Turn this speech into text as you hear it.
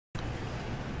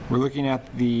We're looking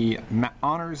at the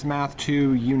Honors Math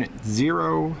 2 Unit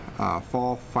 0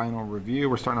 Fall Final Review.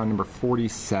 We're starting on number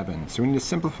 47. So we need to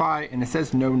simplify, and it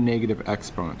says no negative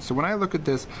exponents. So when I look at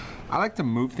this, I like to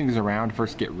move things around,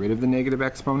 first get rid of the negative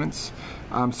exponents.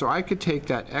 So I could take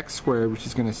that x squared, which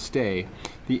is going to stay.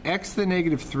 The x to the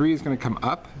negative 3 is going to come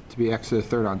up to be x to the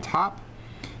third on top.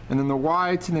 And then the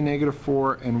y to the negative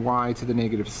 4 and y to the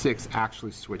negative 6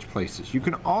 actually switch places. You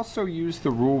can also use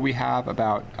the rule we have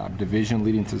about division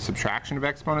leading to the subtraction of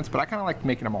exponents, but I kind of like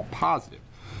making them all positive.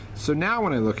 So now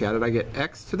when I look at it, I get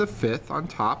x to the 5th on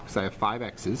top, because I have 5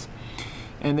 x's.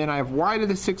 And then I have y to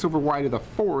the 6 over y to the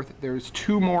 4th. There's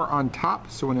 2 more on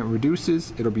top, so when it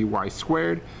reduces, it'll be y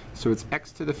squared. So it's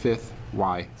x to the 5th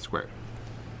y squared.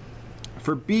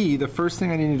 For b, the first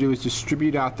thing I need to do is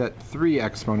distribute out that 3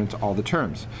 exponent to all the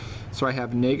terms. So I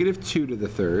have negative 2 to the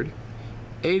 3rd,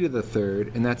 a to the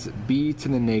 3rd, and that's b to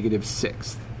the negative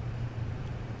 6th.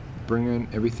 Bring in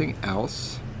everything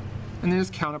else, and then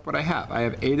just count up what I have. I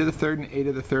have a to the 3rd, and a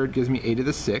to the 3rd gives me a to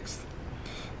the 6th.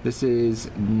 This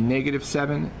is negative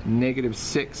 7, negative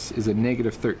 6 is a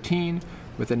negative 13,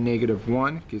 with a negative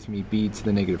 1 gives me b to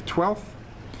the negative 12th.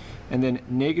 And then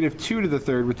negative 2 to the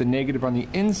 3rd with the negative on the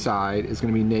inside is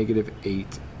going to be negative 8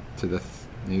 to the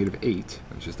negative 8.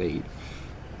 That's just 8.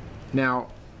 Now,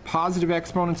 positive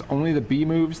exponents, only the b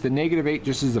moves. The negative 8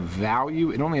 just is a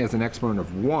value. It only has an exponent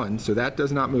of 1, so that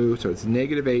does not move. So it's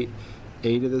negative 8,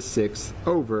 a to the 6th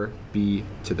over b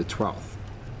to the 12th.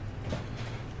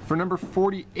 For number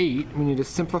 48, we need to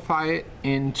simplify it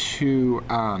into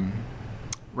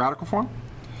radical form.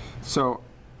 So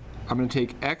I'm going to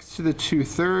take x to the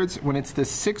 2/3. When it's the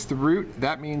 6th root,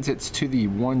 that means it's to the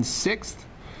 1/6.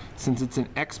 Since it's an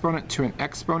exponent to an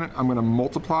exponent, I'm going to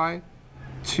multiply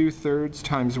 2/3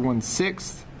 times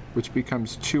 1/6, which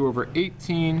becomes 2 over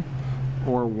 18,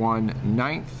 or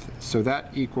 1/9. So that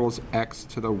equals x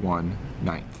to the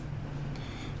 1/9.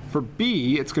 For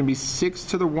b, it's going to be 6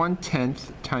 to the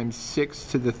 1/10 times 6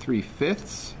 to the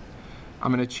 3/5.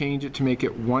 I'm going to change it to make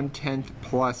it 1/10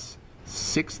 plus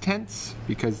 6/10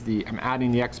 because I'm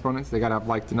adding the exponents. They got to have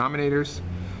like denominators.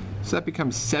 So that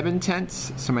becomes 7/10.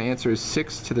 So my answer is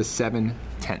 6 to the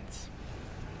 7/10.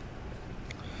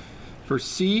 For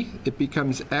c, it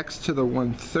becomes x to the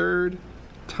 1/3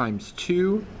 times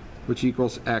 2, which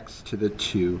equals x to the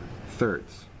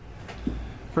 2/3.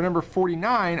 For number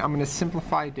 49, I'm going to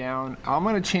simplify down. I'm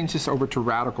going to change this over to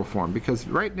radical form because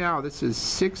right now this is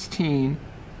 16,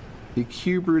 the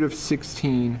cube root of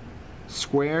 16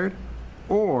 squared,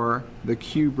 or the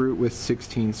cube root with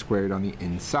 16 squared on the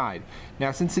inside.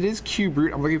 Now, since it is cube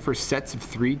root, I'm looking for sets of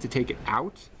 3 to take it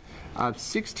out.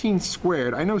 16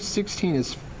 squared, I know 16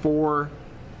 is 4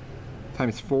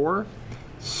 times 4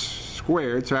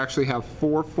 squared, so I actually have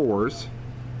 4 4s.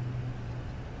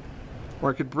 Or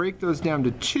I could break those down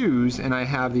to 2's, and I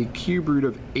have the cube root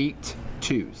of 8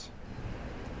 2's.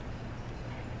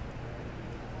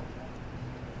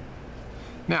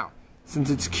 Now, since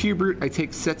it's cube root, I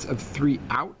take sets of 3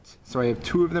 out. So I have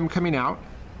 2 of them coming out.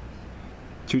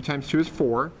 2 times 2 is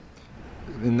 4.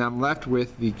 And I'm left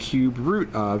with the cube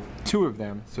root of 2 of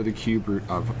them, so the cube root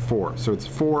of 4. So it's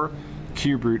 4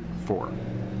 cube root 4.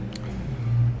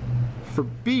 For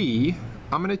b,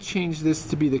 I'm going to change this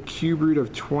to be the cube root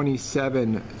of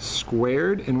 27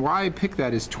 squared. And why I pick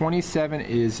that is 27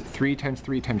 is 3 times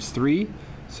 3 times 3.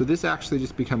 So this actually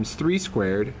just becomes 3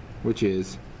 squared, which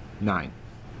is 9.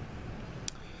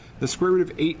 The square root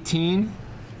of 18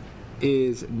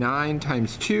 is 9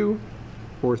 times 2,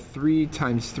 or 3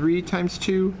 times 3 times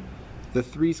 2. The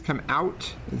 3's come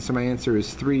out, and so my answer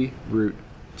is 3 root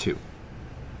 2.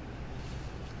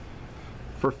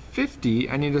 For 50,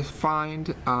 I need to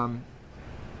find,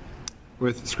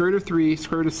 with square root of 3,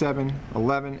 square root of 7,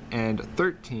 11, and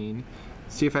 13,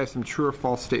 see if I have some true or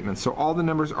false statements. So all the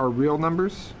numbers are real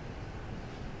numbers.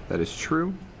 That is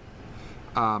true.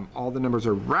 All the numbers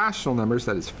are rational numbers,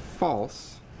 that is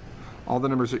false. All the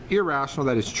numbers are irrational,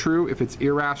 that is true. If it's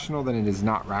irrational, then it is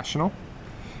not rational.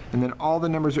 And then all the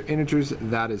numbers are integers,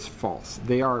 that is false.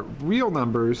 They are real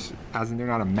numbers, as in they're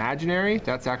not imaginary.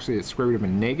 That's actually a square root of a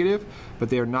negative, but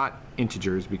they are not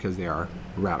integers because they are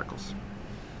radicals.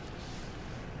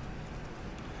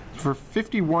 For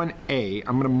 51a,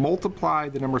 I'm going to multiply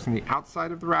the numbers on the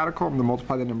outside of the radical. I'm going to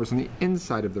multiply the numbers on the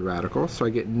inside of the radical. So I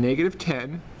get negative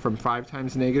 10 from 5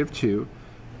 times negative 2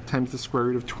 times the square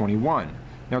root of 21.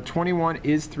 Now 21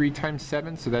 is 3 times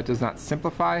 7, so that does not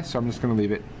simplify, so I'm just going to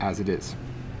leave it as it is.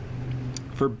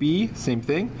 For b, same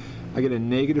thing. I get a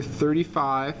negative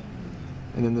 35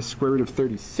 and then the square root of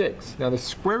 36. Now the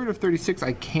square root of 36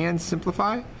 I can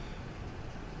simplify.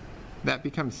 That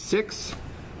becomes 6.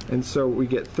 And so we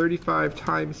get 35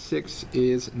 times 6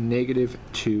 is negative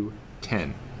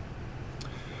 210.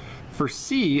 For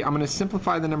C, I'm going to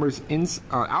simplify the numbers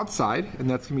outside, and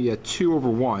that's going to be a 2 over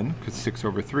 1, because 6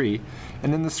 over 3.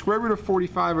 And then the square root of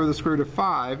 45 over the square root of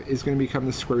 5 is going to become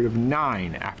the square root of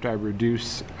 9 after I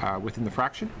reduce within the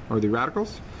fraction, or the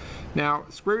radicals. Now,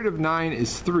 square root of 9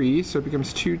 is 3, so it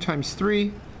becomes 2 times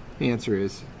 3. The answer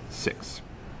is 6.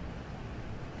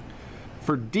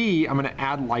 For D, I'm going to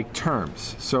add like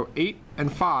terms. So 8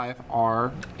 and 5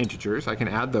 are integers. I can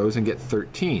add those and get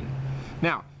 13.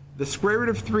 Now, the square root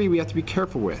of 3 we have to be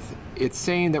careful with. It's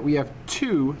saying that we have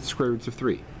 2 square roots of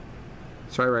 3.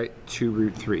 So I write 2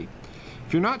 root 3.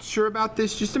 If you're not sure about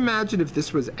this, just imagine if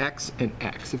this was x and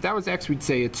x. If that was x, we'd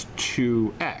say it's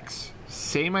 2x.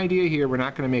 Same idea here. We're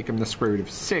not going to make them the square root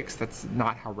of 6. That's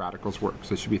not how radicals work.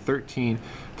 So it should be 13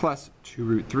 plus 2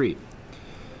 root 3.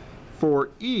 For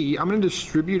E, I'm going to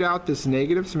distribute out this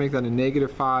negative, so make that a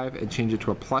negative 5 and change it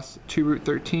to a plus 2 root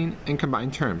 13 and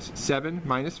combine terms. 7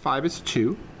 minus 5 is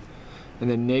 2. And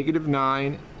then negative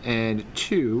 9 and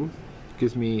 2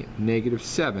 gives me negative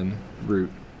 7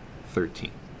 root 13.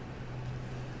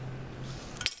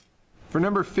 For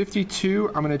number 52,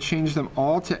 I'm going to change them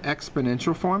all to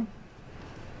exponential form.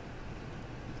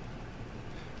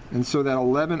 And so that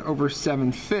 11 over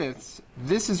 7/5,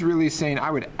 this is really saying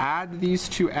I would add these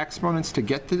two exponents to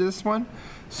get to this one.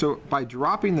 So by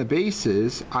dropping the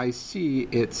bases, I see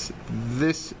it's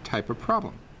this type of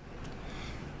problem.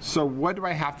 So what do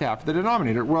I have to have for the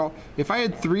denominator? Well, if I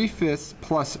had 3/5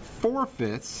 plus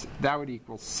 4/5, that would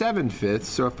equal 7/5.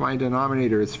 So if my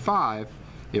denominator is 5,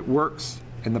 it works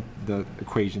and the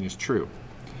equation is true.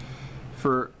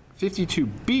 For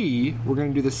 52b, we're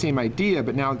going to do the same idea,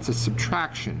 but now it's a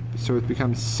subtraction. So it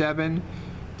becomes 7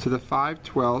 to the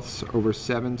 5/12 over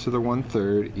 7 to the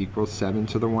 1/3 equals 7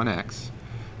 to the 1x.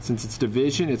 Since it's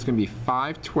division, it's going to be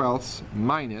 5/12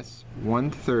 minus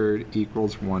 1/3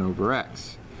 equals 1 over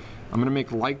x. I'm going to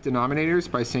make like denominators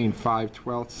by saying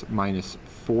 5/12 minus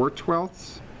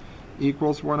 4/12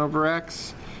 equals 1 over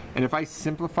x. And if I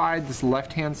simplified this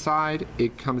left-hand side,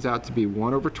 it comes out to be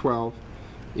 1 over 12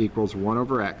 equals 1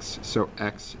 over x. So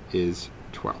x is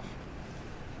 12.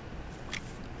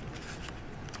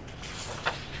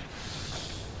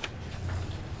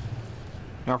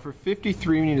 Now for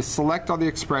 53, we need to select all the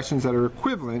expressions that are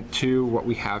equivalent to what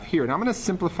we have here. And I'm going to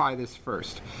simplify this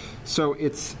first. So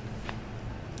it's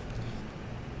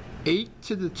 8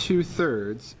 to the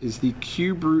 2/3 is the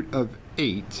cube root of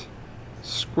 8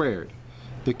 squared.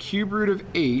 The cube root of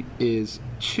 8 is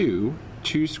 2.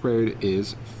 2 squared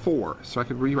is 4. So I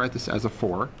could rewrite this as a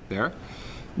 4 there.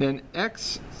 Then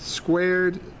x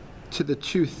squared to the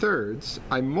 2/3,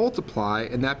 I multiply,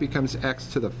 and that becomes x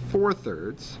to the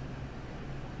 4/3,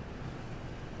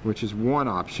 which is one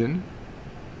option.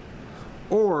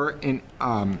 Or in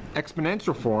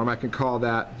exponential form, I can call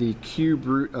that the cube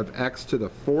root of x to the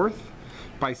 4th.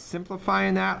 By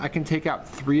simplifying that, I can take out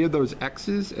 3 of those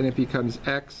x's, and it becomes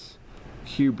x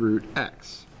cube root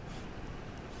x.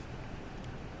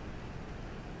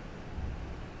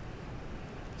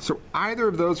 So either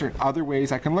of those are other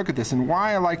ways I can look at this. And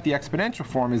why I like the exponential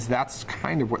form is that's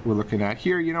kind of what we're looking at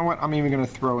here. You know what? I'm even going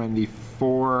to throw in the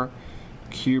 4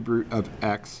 cube root of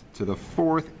x to the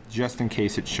 4th just in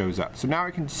case it shows up. So now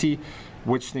I can see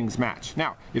which things match.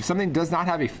 Now, if something does not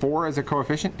have a 4 as a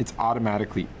coefficient, it's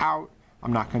automatically out.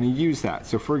 I'm not going to use that.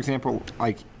 So for example,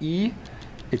 like E,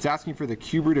 it's asking for the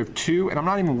cube root of 2, and I'm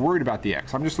not even worried about the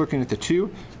x. I'm just looking at the 2.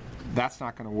 That's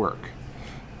not going to work.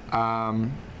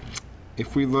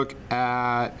 If we look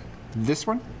at this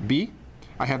one, B,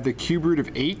 I have the cube root of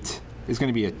 8 is going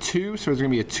to be a 2, so there's going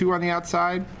to be a 2 on the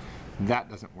outside. That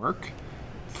doesn't work.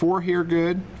 4 here,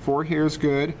 good. 4 here is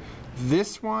good.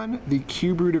 This one, the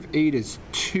cube root of 8 is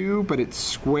 2, but it's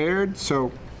squared,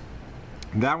 so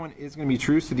that one is going to be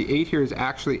true. So the 8 here is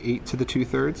actually 8 to the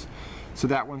 2/3. So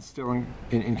that one's still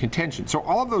in contention. So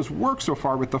all of those work so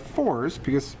far with the 4s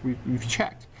because we've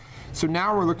checked. So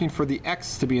now we're looking for the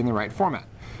x to be in the right format.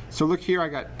 So look here, I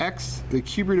got x, the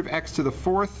cube root of x to the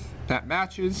 4th. That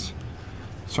matches.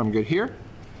 So I'm good here.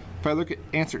 If I look at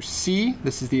answer C,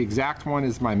 this is the exact one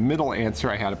as my middle answer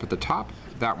I had up at the top.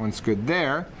 That one's good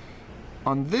there.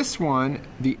 On this one,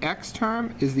 the x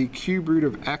term is the cube root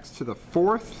of x to the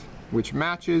 4th, which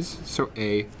matches, so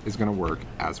A is going to work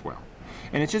as well.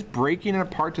 And it's just breaking it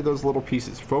apart to those little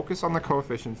pieces. Focus on the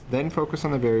coefficients, then focus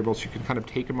on the variables. You can kind of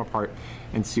take them apart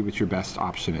and see what your best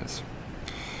option is.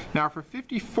 Now for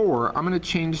 54, I'm going to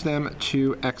change them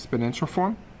to exponential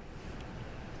form.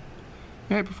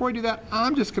 Okay, before I do that,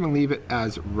 I'm just going to leave it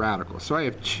as radical. So I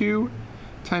have 2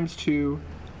 times 2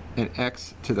 and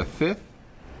x to the 5th.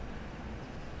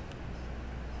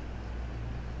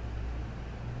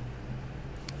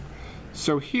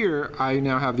 So here I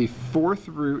now have the fourth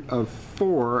root of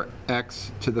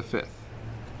 4x to the fifth.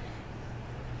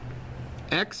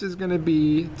 X is going to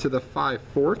be to the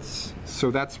 5/4,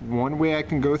 so that's one way I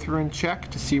can go through and check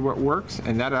to see what works,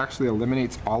 and that actually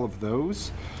eliminates all of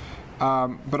those.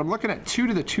 But I'm looking at 2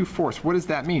 to the 2/4. What does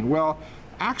that mean? Well,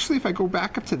 actually, if I go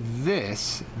back up to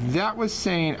this, that was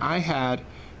saying I had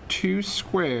 2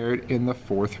 squared in the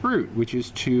fourth root, which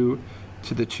is 2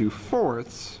 to the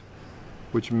 2/4,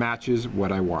 which matches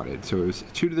what I wanted. So it was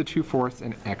 2 to the 2/4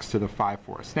 and x to the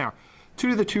 5/4. Now, 2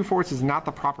 to the 2/4 is not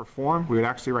the proper form. We would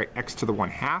actually write x to the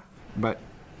 1/2, but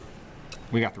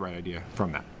we got the right idea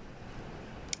from that.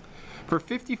 For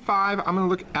 55, I'm going to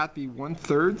look at the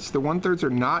 1/3. The 1/3 are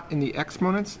not in the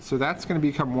exponents, so that's going to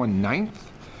become 1/9.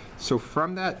 So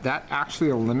from that, that actually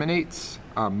eliminates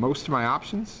most of my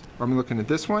options. I'm looking at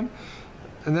this one.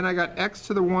 And then I got x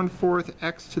to the 1/4,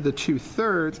 x to the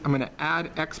 2/3. I'm going to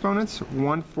add exponents,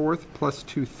 1/4 plus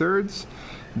 2/3.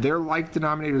 Their like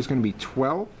denominator is going to be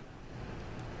 12.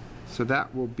 So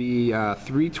that will be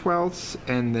 3/12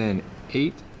 and then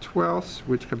 8/12,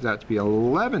 which comes out to be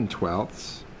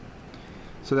 11/12.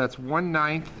 So that's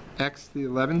 1/9 x to the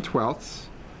 11/12,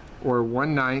 or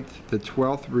 1/9 the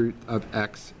 12th root of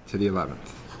x to the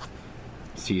 11th.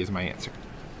 C is my answer.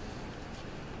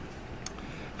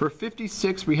 For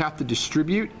 56, we have to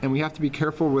distribute, and we have to be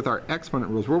careful with our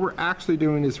exponent rules. What we're actually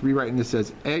doing is rewriting this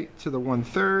as 8 to the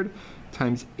 1/3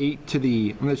 times 8 to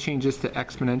the, I'm going to change this to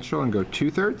exponential and go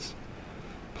 2/3,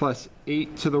 plus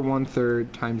 8 to the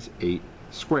 1/3 times 8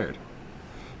 squared.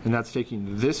 And that's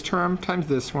taking this term times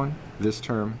this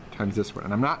term times this one.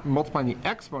 And I'm not multiplying the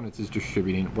exponents as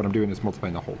distributing. What I'm doing is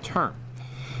multiplying the whole term.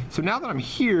 So now that I'm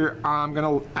here, I'm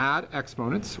going to add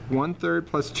exponents. 1/3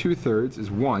 plus 2/3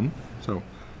 is 1. So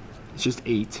it's just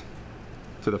 8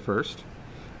 to the first.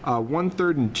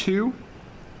 1/3 and 2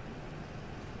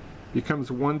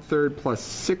 becomes 1/3 plus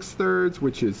 6/3,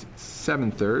 which is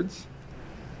 7/3.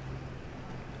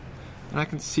 And I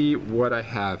can see what I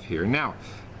have here. Now,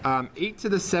 8 to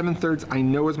the 7/3 I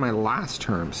know is my last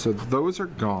term, so those are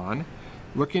gone.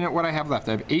 Looking at what I have left,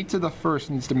 I have 8 to the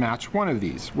first needs to match one of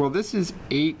these. Well, this is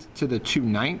 8 to the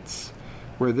 2/9,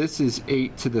 where this is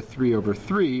 8 to the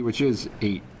 3/3, which is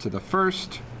 8 to the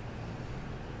first.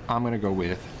 I'm going to go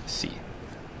with C.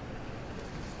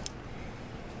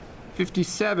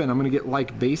 57, I'm going to get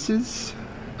like bases,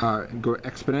 go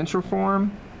exponential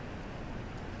form.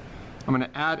 I'm going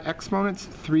to add exponents.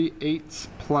 3/8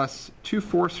 plus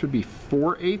 2/4 would be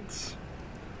 4/8,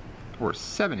 or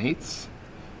 7/8.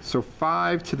 So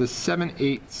 5 to the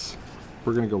 7/8,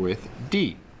 we're going to go with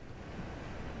D.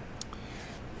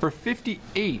 For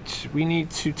 58, we need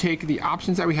to take the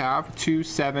options that we have, 2,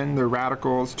 7, the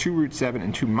radicals, 2 root 7,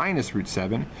 and 2 minus root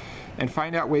 7, and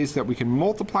find out ways that we can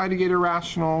multiply to get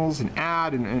irrationals and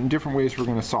add, and different ways we're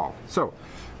going to solve. So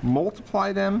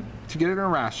multiply them to get an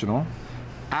irrational,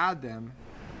 add them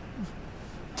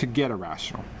to get a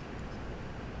rational.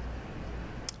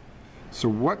 So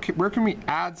where can we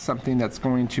add something that's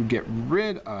going to get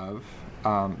rid of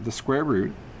the square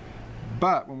root,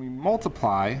 but when we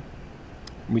multiply,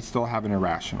 we still have an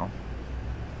irrational?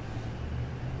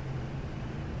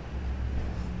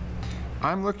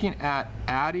 I'm looking at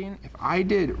adding, if I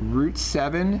did root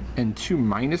 7 and 2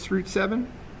 minus root 7,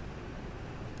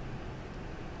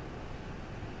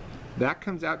 that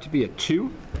comes out to be a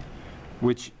 2,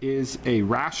 which is a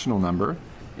rational number.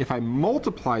 If I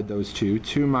multiplied those two,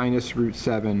 2 minus root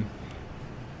 7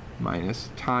 minus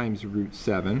times root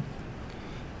 7,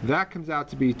 that comes out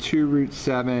to be 2 root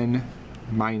 7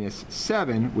 minus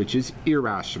 7, which is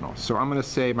irrational. So I'm going to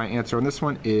say my answer on this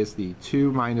one is the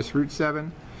 2 minus root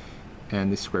 7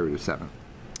 and the square root of 7.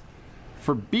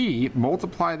 For B,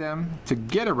 multiply them to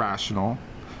get a rational,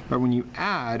 but when you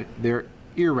add, they're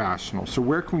irrational. So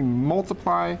where can we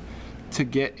multiply to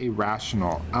get a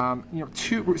rational?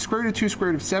 Square root of 2, square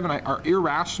root of 7 are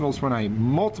irrationals when I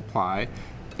multiply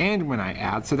and when I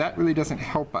add, so that really doesn't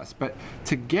help us. But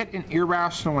to get an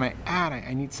irrational when I add,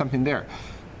 I need something there.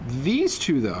 These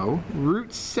two, though,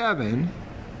 root 7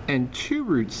 and 2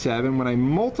 root 7, when I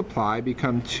multiply,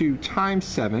 become 2 times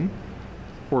 7,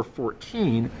 or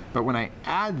 14, but when I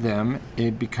add them,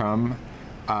 it become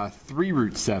 3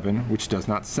 root 7, which does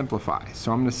not simplify.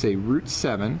 So I'm going to say root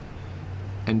 7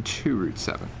 and 2 root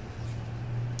 7.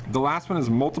 The last one is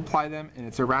multiply them, and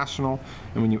it's irrational,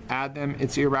 and when you add them,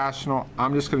 it's irrational.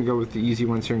 I'm just going to go with the easy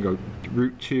ones here and go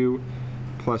root 2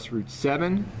 plus root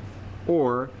 7,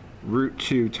 or root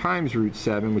 2 times root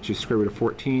 7, which is square root of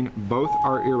 14. Both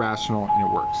are irrational, and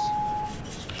it works.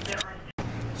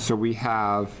 So we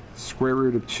have square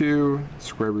root of 2,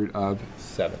 square root of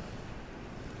 7.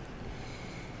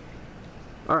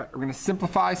 All right, we're going to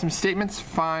simplify some statements,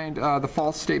 find the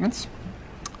false statements.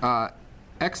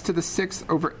 X to the 6th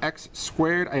over x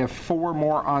squared. I have 4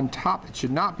 more on top. It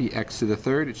should not be x to the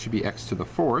 3rd. It should be x to the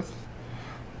 4th.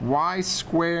 Y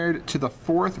squared to the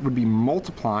 4th would be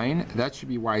multiplying. That should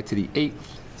be y to the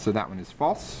 8th. So that one is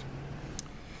false.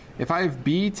 If I have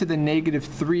b to the negative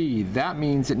 3, that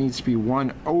means it needs to be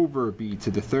 1 over b to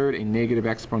the 3rd. A negative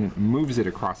exponent moves it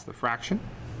across the fraction.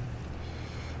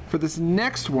 For this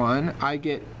next one, I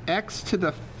get x to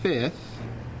the 5th,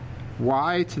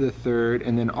 y to the 3rd,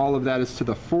 and then all of that is to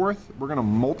the 4th. We're going to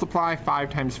multiply 5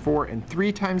 times 4 and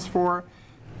 3 times 4.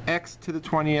 X to the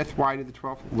 20th, y to the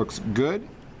 12th looks good.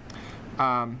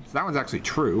 So that one's actually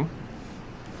true.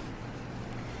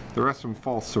 The rest of them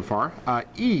false so far.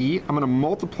 E, I'm going to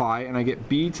multiply, and I get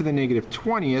b to the negative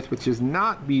 20th, which is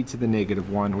not b to the negative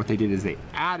 1. What they did is they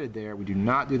added there. We do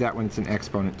not do that when it's an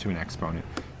exponent to an exponent.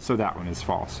 So that one is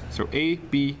false. So A,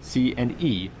 B, C, and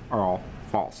E are all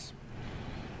false.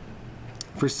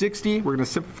 For 60, we're going to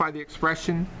simplify the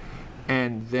expression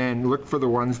and then look for the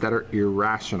ones that are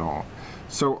irrational.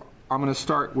 So I'm going to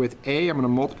start with A. I'm going to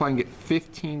multiply and get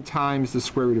 15 times the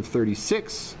square root of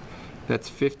 36. That's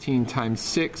 15 times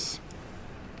 6,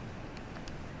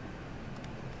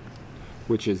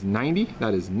 which is 90.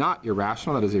 That is not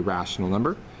irrational. That is a rational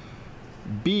number.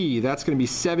 B, that's going to be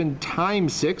 7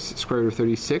 times 6, square root of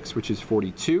 36, which is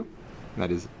 42.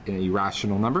 That is an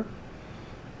irrational number.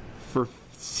 For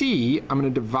C, I'm going to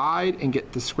divide and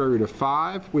get the square root of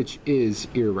 5, which is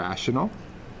irrational.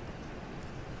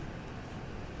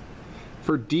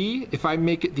 For D, if I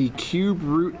make it the cube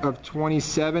root of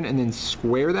 27 and then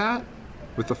square that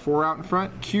with the 4 out in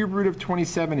front, cube root of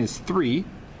 27 is 3,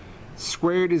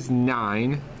 squared is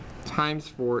 9, times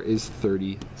 4 is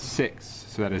 36.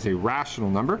 So that is a rational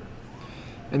number.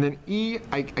 And then E,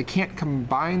 I can't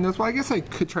combine those. Well, I guess I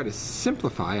could try to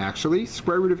simplify, actually.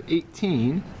 Square root of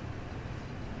 18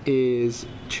 is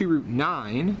 2 root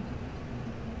 9.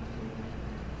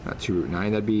 Not 2 root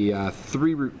 9, that'd be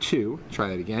 3 root 2. Try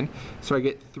that again. So I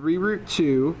get 3 root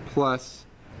 2 plus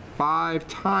 5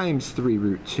 times 3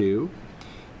 root 2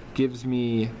 gives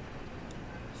me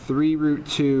 3 root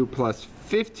 2 plus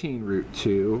 15 root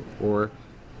 2, or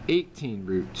 18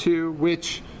 root 2,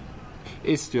 which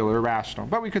is still irrational.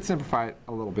 But we could simplify it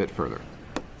a little bit further.